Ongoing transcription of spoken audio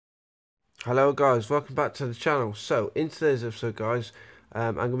Hello guys, welcome back to the channel. So in today's episode guys,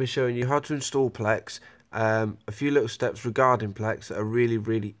 I'm going to be showing you how to install Plex, a few little steps regarding Plex that are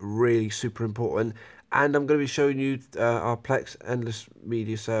really super important, and I'm going to be showing you our Plex endless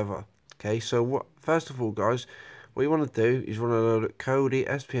media server. Okay, so first of all guys, what you want to do is you want to load up KODI,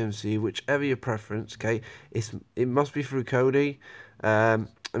 SPMC, whichever your preference. Okay, it must be through KODI. I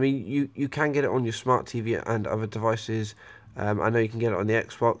mean, you can get it on your smart TV and other devices. I know you can get it on the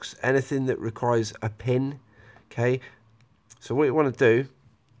Xbox. Anything that requires a pin. Okay, so what you want to do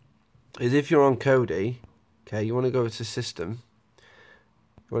is, if you're on KODI, okay, you want to go to System.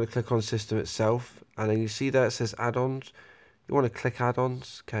 You want to click on System itself, and then you see there it says Add-ons. You want to click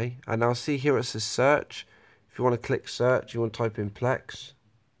Add-ons, okay, and now see here it says Search. If you want to click Search, you want to type in Plex.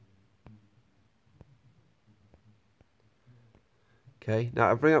 Okay, now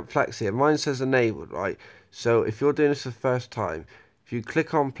I bring up Plex here. Mine says enabled, right? So if you're doing this for the first time, if you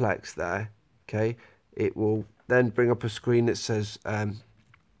click on Plex there, okay, it will then bring up a screen that says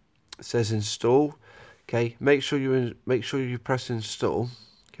install. Okay, make sure you press install.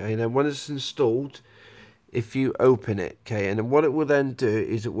 Okay, and then when it's installed, if you open it, okay, and then what it will then do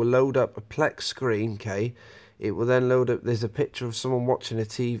is it will load up a Plex screen. Okay, it will then load up. There's a picture of someone watching a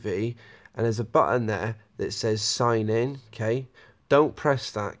TV, and there's a button there that says sign in. Okay. Don't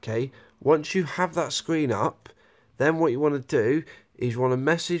press that, okay? Once you have that screen up, then what you want to do is you want to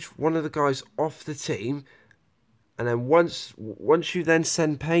message one of the guys off the team, and then once you then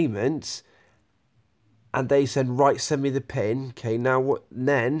send payments, and they send, right, send me the pin, okay,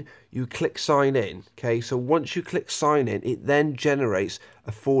 then you click sign in, okay? So once you click sign in, it then generates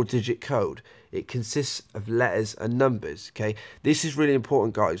a 4-digit code. It consists of letters and numbers, okay? This is really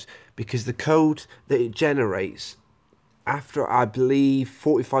important, guys, because the code that it generates, after I believe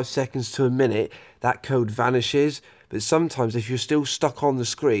 45 seconds to a minute, that code vanishes. But sometimes if you're still stuck on the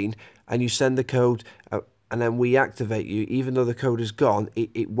screen and you send the code and then we activate you, even though the code is gone,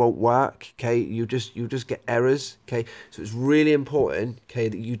 it won't work. Okay, you just get errors. Okay, so it's really important, okay,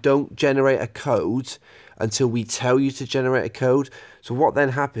 that you don't generate a code until we tell you to generate a code. So what then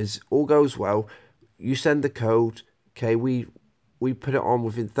happens, all goes well, you send the code, okay, we put it on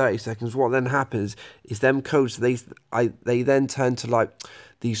within 30 seconds. What then happens is them codes, they then turn to like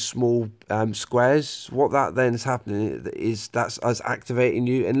these small squares. What that then is happening is that's us activating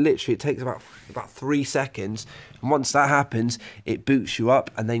you, and literally it takes about 3 seconds. And once that happens, it boots you up,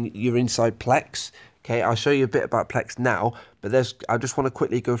 and then you're inside Plex. Okay, I'll show you a bit about Plex now, but I just want to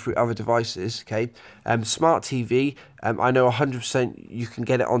quickly go through other devices. Okay, smart TV. I know 100% you can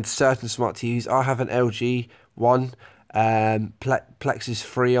get it on certain smart TVs. I have an LG one. Plex is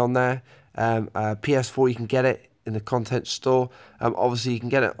free on there. PS4 you can get it in the content store. Obviously you can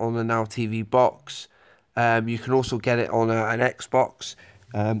get it on a Now TV box. You can also get it on an Xbox.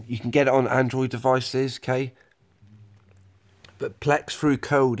 You can get it on Android devices. Okay, but Plex through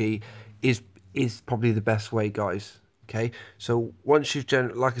KODI is probably the best way, guys. Okay, so once you've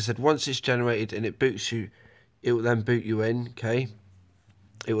like I said, once it's generated and it boots you, it will then boot you in. Okay,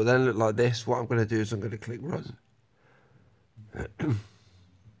 it will then look like this. What I'm going to do is I'm going to click run.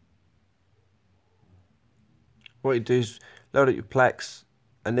 What you do is load up your Plex,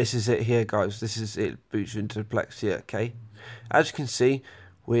 and this is it here, guys. This is it, boots you into the Plex here. Okay, as you can see,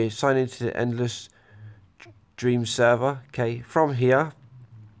 we're signed into the endless dream server. Okay, from here,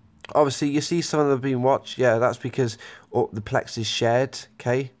 obviously you see some of them being watched. Yeah, that's because the Plex is shared.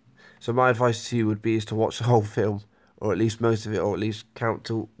 Okay, so my advice to you would be is to watch the whole film, or at least most of it, or at least count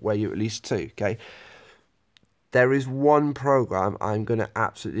to where you're at least 2. Okay, there is one program I'm going to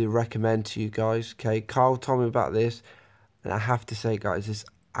absolutely recommend to you guys. Okay, Carl told me about this, and I have to say, guys, it's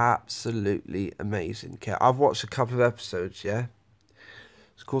absolutely amazing. Okay, I've watched a couple of episodes. Yeah,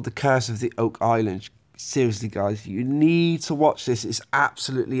 it's called The Curse of the Oak Island. Seriously, guys, you need to watch this. It's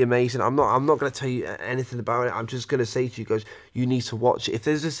absolutely amazing. I'm not going to tell you anything about it. I'm just going to say to you guys, you need to watch it. If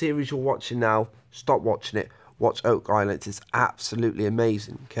there's a series you're watching now, stop watching it. Watch Oak Island. It's absolutely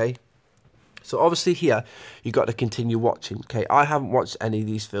amazing. Okay. So obviously here, you got to continue watching, okay? I haven't watched any of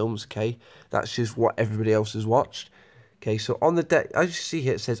these films, okay? That's just what everybody else has watched. Okay, so on the deck, as you see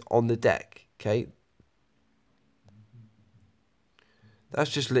here, it says on the deck, okay? That's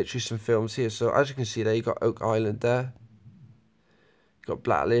just literally some films here. So as you can see there, you got Oak Island there. You got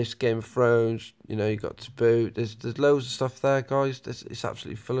Blacklist, Game of Thrones, you know, you got Taboo. There's loads of stuff there, guys. It's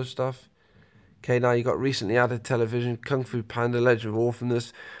absolutely full of stuff. Okay, now you got recently added television, Kung Fu Panda, Legend of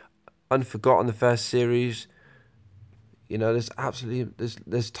Orphanus, Unforgotten, the first series. You know, there's absolutely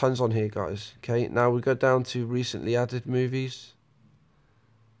there's tons on here, guys. Okay, now we go down to recently added movies.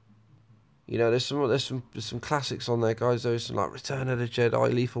 You know, there's some classics on there, guys. There's some like Return of the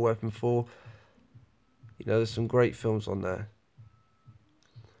Jedi, Lethal Weapon 4. You know, there's some great films on there.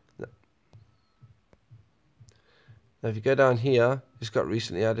 Now, if you go down here, it's got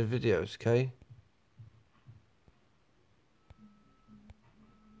recently added videos, okay?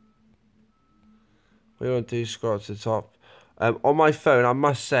 What you want to do is scroll to the top. On my phone, I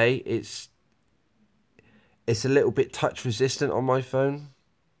must say, it's a little bit touch resistant on my phone.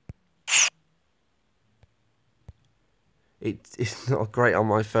 It's not great on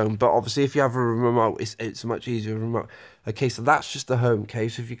my phone, but obviously if you have a remote, it's a much easier remote. Okay, so that's just the home. Okay,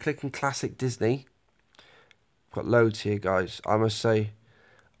 so if you click on Classic Disney, got loads here, guys. I must say,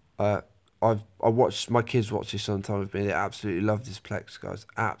 I watched my kids watch this sometime with me. They absolutely love this Plex, guys.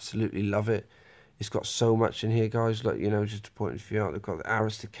 Absolutely love it. It's got so much in here, guys. Like, you know, just to point a few out. They've got the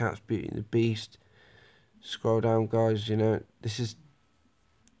Aristocats, Beauty and the Beast. Scroll down, guys. You know, this is,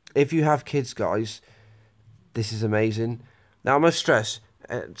 if you have kids, guys, this is amazing. Now, I must stress,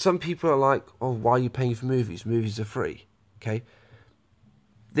 some people are like, oh, why are you paying for movies? Movies are free, okay?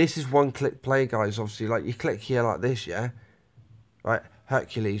 This is one-click play, guys, obviously. Like, you click here like this, yeah? Right,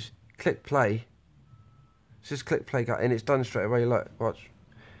 Hercules, click play. Just click play, guys, and it's done straight away. Look, watch.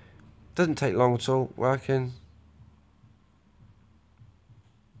 Doesn't take long at all, working.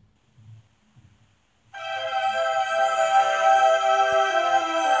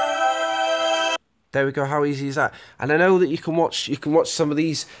 There we go. How easy is that? And I know that you can watch some of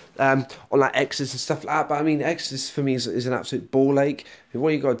these on like X's and stuff like that. But I mean, X's for me is an absolute ball ache. And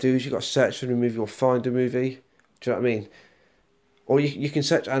what you got to do is you got to search for the movie or find a movie. Do you know what I mean? Or you can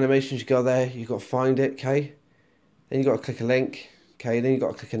search animations. You go there. You got to find it. Okay. Then you got to click a link. Okay. Then you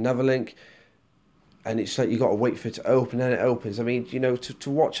got to click another link. And it's like you got to wait for it to open, and it opens. I mean, you know, to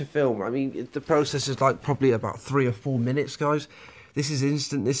watch a film. I mean, the process is like probably about 3 or 4 minutes, guys. This is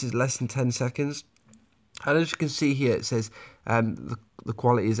instant. This is less than 10 seconds. And as you can see here, it says the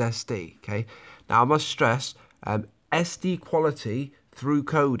quality is SD, okay? Now, I must stress, SD quality through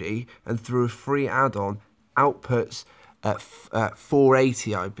KODI and through a free add-on outputs at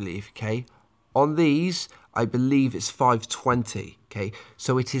 480, I believe, okay? On these, I believe it's 520, okay?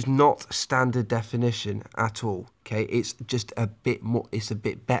 So it is not standard definition at all, okay? It's just a bit more, it's a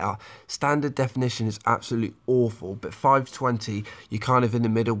bit better. Standard definition is absolutely awful, but 520, you're kind of in the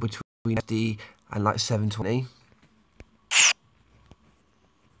middle between SD and like 720.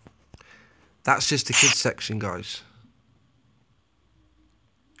 That's just the kids section, guys.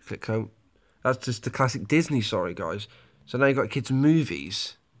 Click home. That's just the classic Disney, sorry, guys. So now you've got kids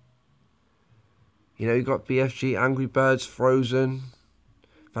movies. You know, you've got BFG, Angry Birds, Frozen,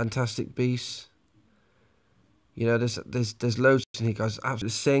 Fantastic Beasts. You know, there's loads in here, guys. Absolutely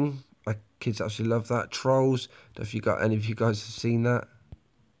Sing. My kids absolutely love that. Trolls. Don't know if you got any of you guys have seen that.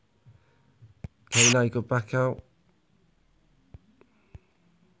 Okay, now you go back out.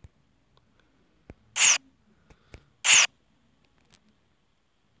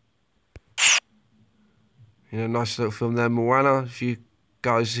 You know, nice little film there, Moana. If you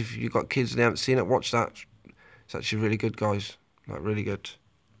got kids and they haven't seen it, watch that. It's actually really good, guys. Like, really good.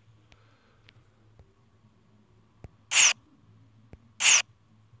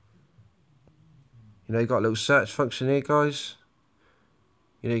 You know, you got a little search function here, guys.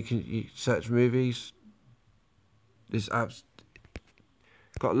 You know, you search movies. This app's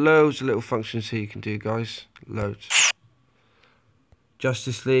got loads of little functions here you can do, guys. Loads.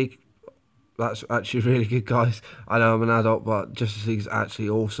 Justice League. That's actually really good, guys. I know I'm an adult, but Justice League is actually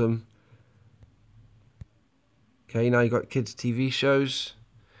awesome. Okay, now you got kids' TV shows.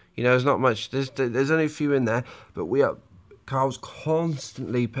 You know, there's not much. There's only a few in there, but Carl's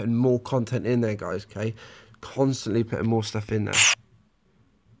constantly putting more content in there, guys. Okay, constantly putting more stuff in there.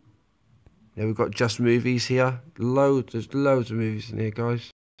 Yeah, we've got just movies here. There's loads of movies in here, guys.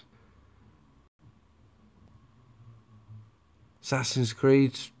 Assassin's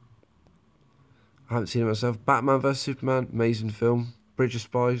Creed. I haven't seen it myself. Batman vs Superman, amazing film. Bridge of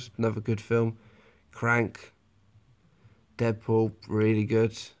Spies, another good film. Crank. Deadpool, really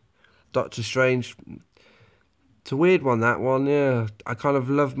good. Doctor Strange. It's a weird one, that one, yeah. I kind of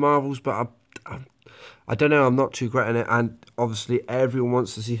love Marvels, but I don't know, I'm not too great in it. And obviously, everyone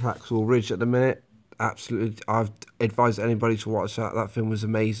wants to see Hacksaw Ridge at the minute. Absolutely, I've advised anybody to watch that. That film was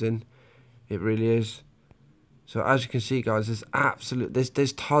amazing. It really is. So as you can see, guys,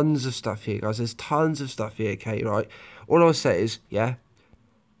 there's tons of stuff here, guys. There's tons of stuff here, okay, right? All I'll say is, yeah,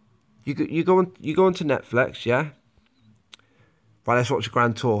 you go onto Netflix, yeah. Right, let's watch a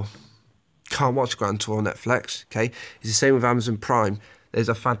Grand Tour. Can't watch a Grand Tour on Netflix, okay? It's the same with Amazon Prime. There's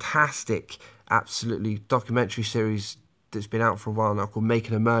a fantastic, absolutely documentary series that's been out for a while now called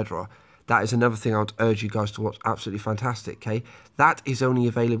Making a Murderer. That is another thing I would urge you guys to watch. Absolutely fantastic, okay? That is only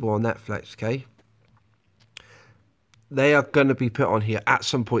available on Netflix, okay? They are going to be put on here. At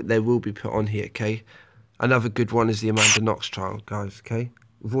some point, they will be put on here, okay? Another good one is the Amanda Knox trial, guys, okay?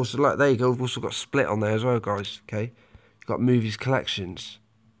 We've also, like, there you go, we've also got Split on there as well, guys, okay? You've got movies collections.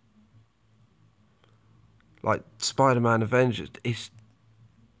 Like, Spider-Man, Avengers.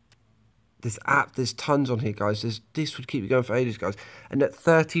 There's tons on here, guys. This would keep you going for ages, guys. And at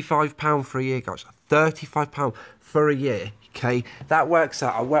 £35 for a year, guys. £35 for a year, okay? That works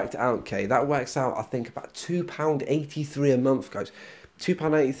out, I worked it out, okay? That works out, I think, about £2.83 a month, guys.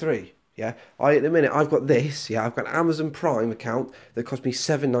 £2.83. Yeah, at the minute I've got this. Yeah, I've got an Amazon Prime account that costs me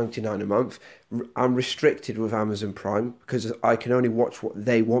 £7.99 a month. I'm restricted with Amazon Prime because I can only watch what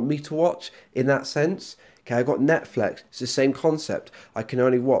they want me to watch. In that sense, okay, I've got Netflix. It's the same concept. I can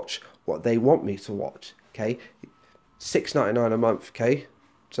only watch what they want me to watch. Okay, £6.99 a month. Okay,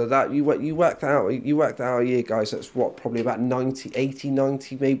 so that you work that out. You work that out a year, guys. That's what, probably about 90, 80,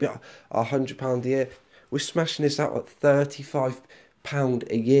 90, maybe £100 a year. We're smashing this out at £35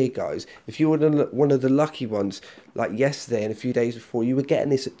 a year, guys. If you were one of the lucky ones, like yesterday and a few days before, you were getting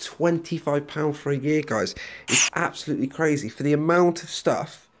this at £25 for a year, guys. It's absolutely crazy for the amount of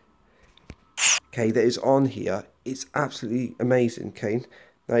stuff, okay, that is on here. It's absolutely amazing, okay?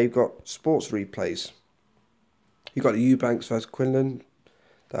 Now you've got sports replays. You've got the Eubanks versus Quinlan.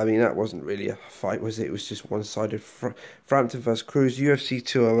 I mean, that wasn't really a fight, was it? It was just one-sided. Frampton versus Cruz, UFC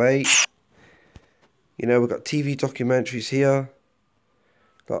 208. You know, we've got TV documentaries here.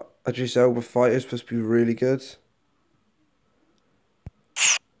 Got Idris Elba fighters, supposed to be really good.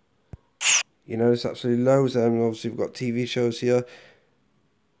 You know, there's absolutely loads of them. Obviously, we've got TV shows here.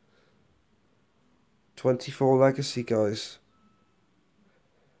 24 Legacy, guys.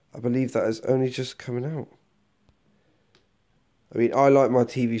 I believe that is only just coming out. I mean, I like my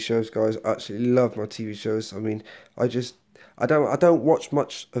TV shows, guys. I absolutely love my TV shows. I mean, I don't watch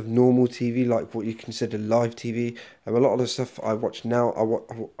much of normal TV, like what you consider live TV. A lot of the stuff I watch now, I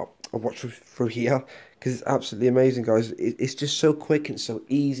watch through here because it's absolutely amazing, guys. It's just so quick and so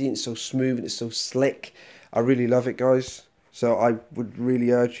easy and so smooth and it's so slick. I really love it, guys. So I would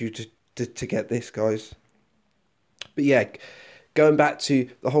really urge you to get this, guys. But yeah, going back to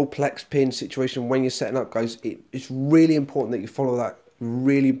the whole Plex pin situation when you're setting up, guys, it's really important that you follow that.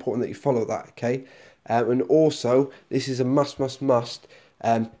 Really important that you follow that, okay? And also, this is a must.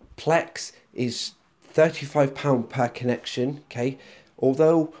 Plex is £35 per connection, okay?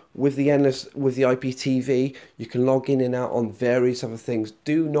 Although with the IPTV, you can log in and out on various other things.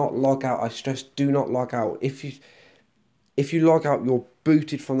 Do not log out. I stress, do not log out. If you log out, you're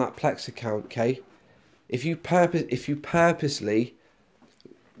booted from that Plex account, okay? If you purposely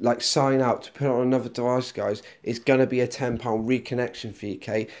like sign out to put it on another device, guys, it's gonna be a £10 reconnection fee,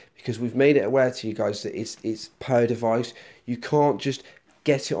 okay? Because we've made it aware to you guys that it's per device. You can't just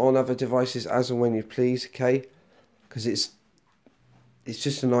get it on other devices as and when you please, okay? Because it's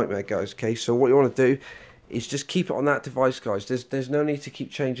just a nightmare, guys, okay? So what you want to do is just keep it on that device, guys. There's no need to keep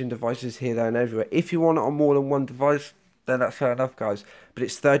changing devices here, there and everywhere. If you want it on more than one device, then that's fair enough, guys. But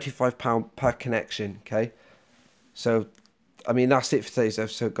it's £35 per connection, okay? So, I mean, that's it for today's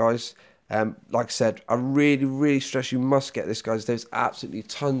episode, guys. Like I said, I really stress you must get this, guys. There's absolutely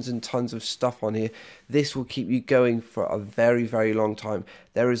tons and tons of stuff on here. This will keep you going for a very long time.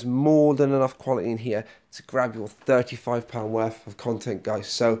 There is more than enough quality in here to grab your £35 worth of content, guys.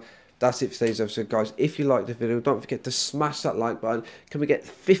 So that's it for today's episode, guys. If you liked the video, don't forget to smash that like button. Can we get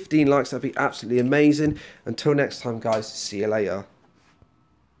 15 likes? That'd be absolutely amazing. Until next time, guys, see you later.